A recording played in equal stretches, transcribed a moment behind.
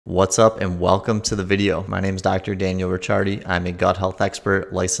What's up and welcome to the video. My name is Dr. Daniel Ricciardi. I'm a gut health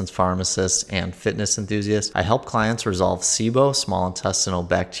expert, licensed pharmacist, and fitness enthusiast. I help clients resolve SIBO, small intestinal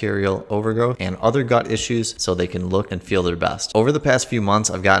bacterial overgrowth, and other gut issues so they can look and feel their best. Over the past few months,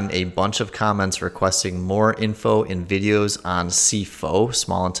 I've gotten a bunch of comments requesting more info and videos on SIFO,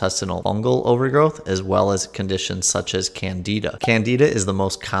 small intestinal fungal overgrowth, as well as conditions such as Candida. Candida is the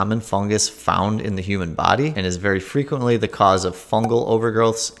most common fungus found in the human body and is very frequently the cause of fungal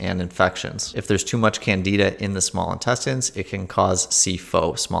overgrowths and infections. If there's too much Candida in the small intestines, it can cause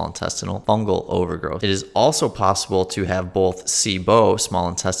SIFO, small intestinal fungal overgrowth. It is also possible to have both SIBO, small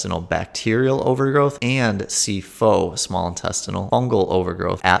intestinal bacterial overgrowth, and SIFO, small intestinal fungal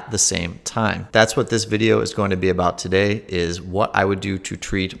overgrowth at the same time. That's what this video is going to be about today, is what I would do to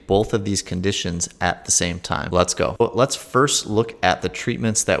treat both of these conditions at the same time. Let's go. But let's first look at the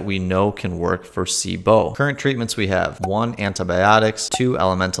treatments that we know can work for SIBO. Current treatments we have: 1, antibiotics; 2,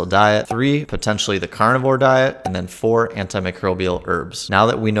 elemental diet; 3, potentially the carnivore diet; and then 4, antimicrobial herbs. Now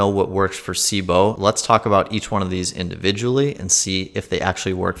that we know what works for SIBO, let's talk about each one of these individually and see if they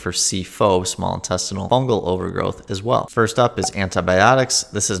actually work for SIFO, small intestinal fungal overgrowth, as well. First up is antibiotics.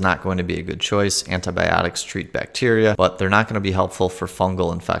 This is not going to be a good choice. Antibiotics treat bacteria, but they're not going to be helpful for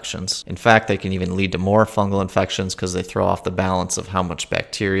fungal infections. In fact, they can even lead to more fungal infections because they throw off the balance of how much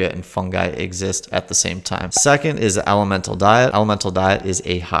bacteria and fungi exist at the same time. Second is the elemental diet. Elemental diet is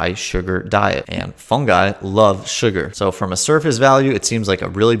a high sugar diet, and fungi love sugar. So from a surface value, it seems like a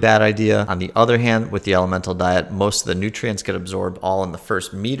really bad idea. On the other hand, with the elemental diet, most of the nutrients get absorbed all in the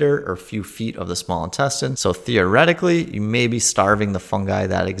first meter or few feet of the small intestine. So theoretically, you may be starving the fungi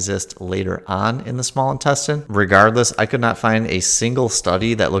that exist later on in the small intestine. Regardless, I could not find a single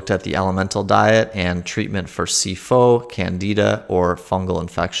study that looked at the elemental diet and treatment for SIFO, Candida, or fungal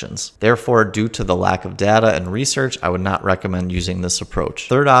infections. Therefore, due to the lack of data and research, I would not recommend using this approach.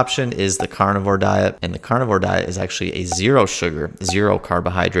 Third option is the carnivore diet, and the carnivore diet is actually a zero sugar, zero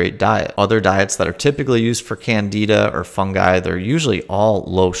carbohydrate diet. Other diets that are typically used for Candida or fungi, they're usually all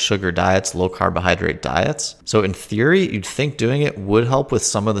low sugar diets, low carbohydrate diets. So in theory, you'd think doing it would help with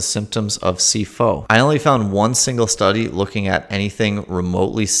some of the symptoms of SIFO. I only found one single study looking at anything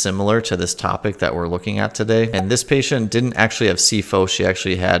remotely similar to this topic that we're looking at today, and this patient didn't actually have SIFO. She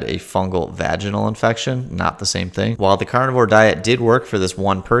actually had a fungal vaginal infection, not the same thing. While the carnivore diet did work for this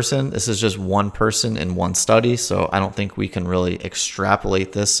one person, this is just one person in one study, so I don't think we can really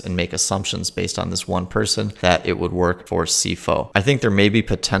extrapolate this and make assumptions based on this one person that it would work for SIFO. I think there may be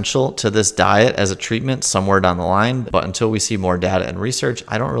potential to this diet as a treatment somewhere down the line, but until we see more data and research,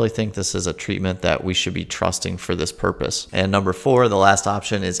 I don't really think this is a treatment that we should be trusting for this purpose. And number 4, the last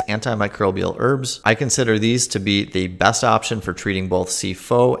option, is antimicrobial herbs. I consider these to be the best option for treating both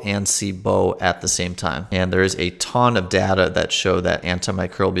SIFO and SIBO at the same time. And there is a ton of data that show that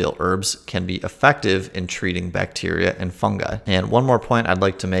antimicrobial herbs can be effective in treating bacteria and fungi. And one more point I'd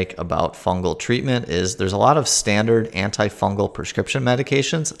like to make about fungal treatment is there's a lot of standard antifungal prescription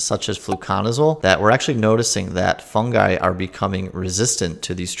medications, such as fluconazole, that we're actually noticing that fungi are becoming resistant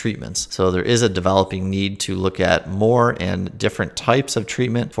to these treatments. So there is a developing need to look at more and different types of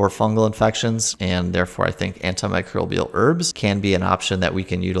treatment for fungal infections, and therefore I think antimicrobial herbs can be an option that we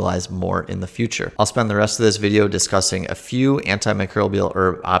can utilize more in the future. I'll spend the rest of this video discussing a few antimicrobial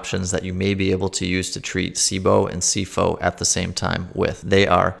herb options that you may be able to use to treat SIBO and SIFO at the same time with. They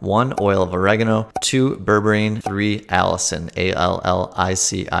are: 1, oil of oregano; 2, berberine; 3, allicin,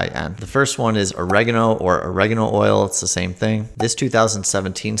 A-L-L-I-C-I-N. The first one is oregano or oregano oil. It's the same thing. This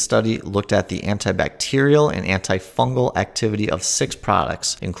 2017 study looked at the antibacterial and antifungal activity of 6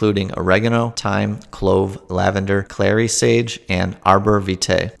 products, including oregano, thyme, clove, lavender, clary sage, and arbor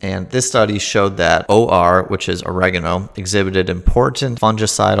vitae. And this study showed that OR, which is oregano, exhibited important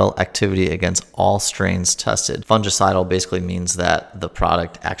fungicidal activity against all strains tested. Fungicidal basically means that the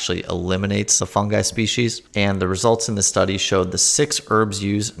product actually eliminates the fungi species, and the results in the study showed the 6 herbs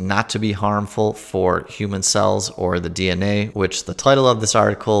used not to be harmful for human cells or the DNA, which the title of this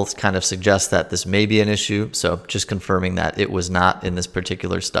article kind of suggests that this may be an issue, so just confirming that it was not in this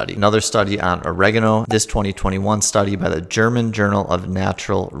particular study. Another study on oregano, this 2021 study by the German Journal of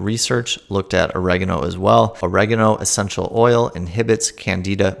Natural Research, looked at oregano as well. Oregano essential oil inhibits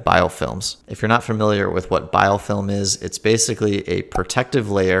Candida biofilms. If you're not familiar with what biofilm is, it's basically a protective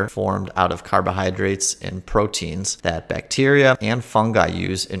layer formed out of carbohydrates and proteins that bacteria and fungi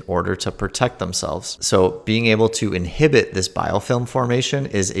use in order to protect themselves. So being able to inhibit this biofilm formation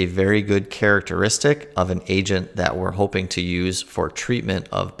is a very good characteristic of an agent that we're hoping to use for treatment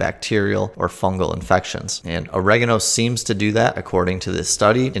of bacterial or fungal infections. And oregano seems to do that according to this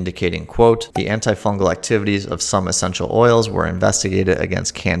study, indicating, quote, the antifungal activities of some essential oils were investigated investigated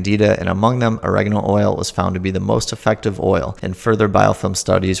against Candida, and among them, oregano oil was found to be the most effective oil, and further biofilm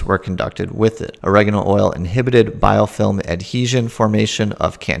studies were conducted with it. Oregano oil inhibited biofilm adhesion formation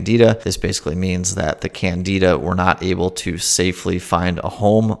of Candida. This basically means that the Candida were not able to safely find a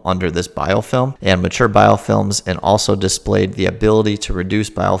home under this biofilm and mature biofilms, and also displayed the ability to reduce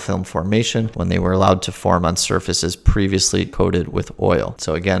biofilm formation when they were allowed to form on surfaces previously coated with oil.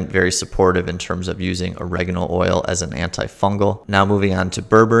 So again, very supportive in terms of using oregano oil as an antifungal. Now moving on to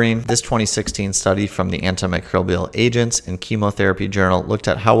berberine. This 2016 study from the Antimicrobial Agents and Chemotherapy Journal looked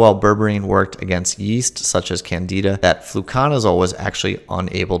at how well berberine worked against yeast such as Candida that fluconazole was actually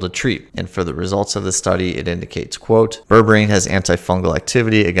unable to treat. And for the results of the study, it indicates, quote, berberine has antifungal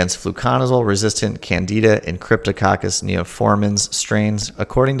activity against fluconazole-resistant Candida and Cryptococcus neoformans strains.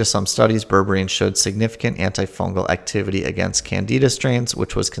 According to some studies, berberine showed significant antifungal activity against Candida strains,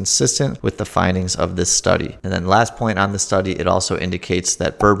 which was consistent with the findings of this study. And then last point on the study, it also indicates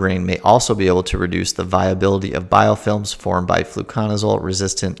that berberine may also be able to reduce the viability of biofilms formed by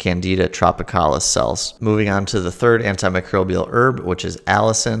fluconazole-resistant Candida tropicalis cells. Moving on to the third antimicrobial herb, which is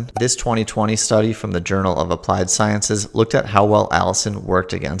allicin. This 2020 study from the Journal of Applied Sciences looked at how well allicin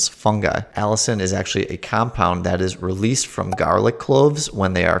worked against fungi. Allicin is actually a compound that is released from garlic cloves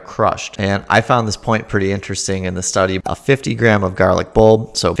when they are crushed. And I found this point pretty interesting in the study. A 50 gram of garlic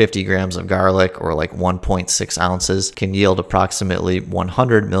bulb, so 50 grams of garlic or like 1.6 ounces, can yield approximately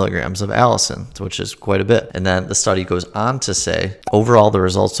 100 milligrams of allicin, which is quite a bit. And then the study goes on to say, overall, the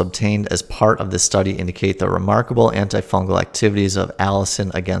results obtained as part of this study indicate the remarkable antifungal activities of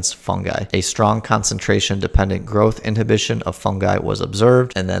allicin against fungi. A strong concentration-dependent growth inhibition of fungi was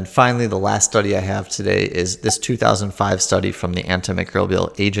observed. And then finally, the last study I have today is this 2005 study from the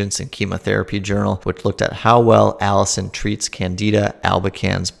Antimicrobial Agents and Chemotherapy Journal, which looked at how well allicin treats Candida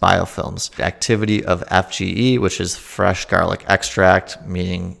albicans biofilms. The activity of FGE, which is fresh garlic extract,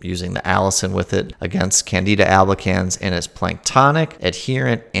 meaning using the allicin with it, against Candida albicans in its planktonic,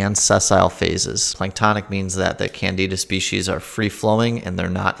 adherent, and sessile phases. Planktonic means that the Candida species are free-flowing and they're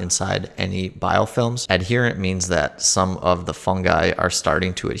not inside any biofilms. Adherent means that some of the fungi are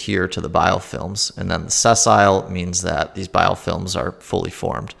starting to adhere to the biofilms. And then the sessile means that these biofilms are fully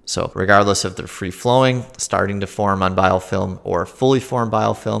formed. So regardless if they're free-flowing, starting to form on biofilm, or fully formed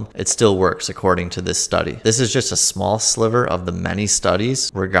biofilm, it still works according to this study. This is just a small sliver of the many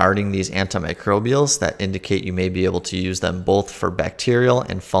studies regarding these antimicrobials that indicate you may be able to use them both for bacterial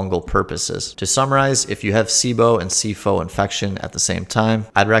and fungal purposes. To summarize, if you have SIBO and SIFO infection at the same time,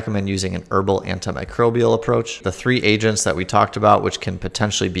 I'd recommend using an herbal antimicrobial approach. The three agents that we talked about, which can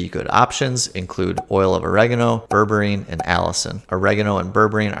potentially be good options, include oil of oregano, berberine, and allicin. Oregano and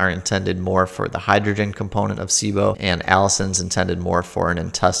berberine are intended more for the hydrogen component of SIBO, and allicin's intended more for an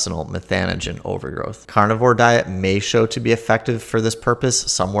intestinal methanogen overgrowth. Carnivore diet may show to be effective for this purpose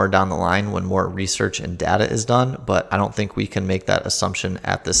somewhere down the line when more research and data is done, but I don't think we can make that assumption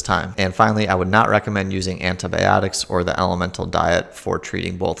at this time. And finally, I would not recommend using antibiotics or the elemental diet for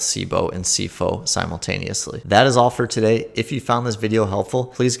treating both SIBO and SIFO simultaneously. That is all for today. If you found this video helpful,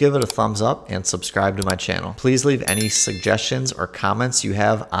 please give it a thumbs up and subscribe to my channel. Please leave any suggestions or comments you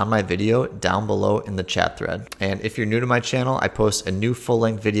have on my video down below in the chat thread. And if you're new to my channel, I post a new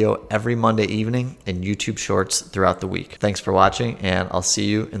full-length video every Monday evening and YouTube Shorts throughout the week. Thanks for watching, and I'll see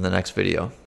you in the next video.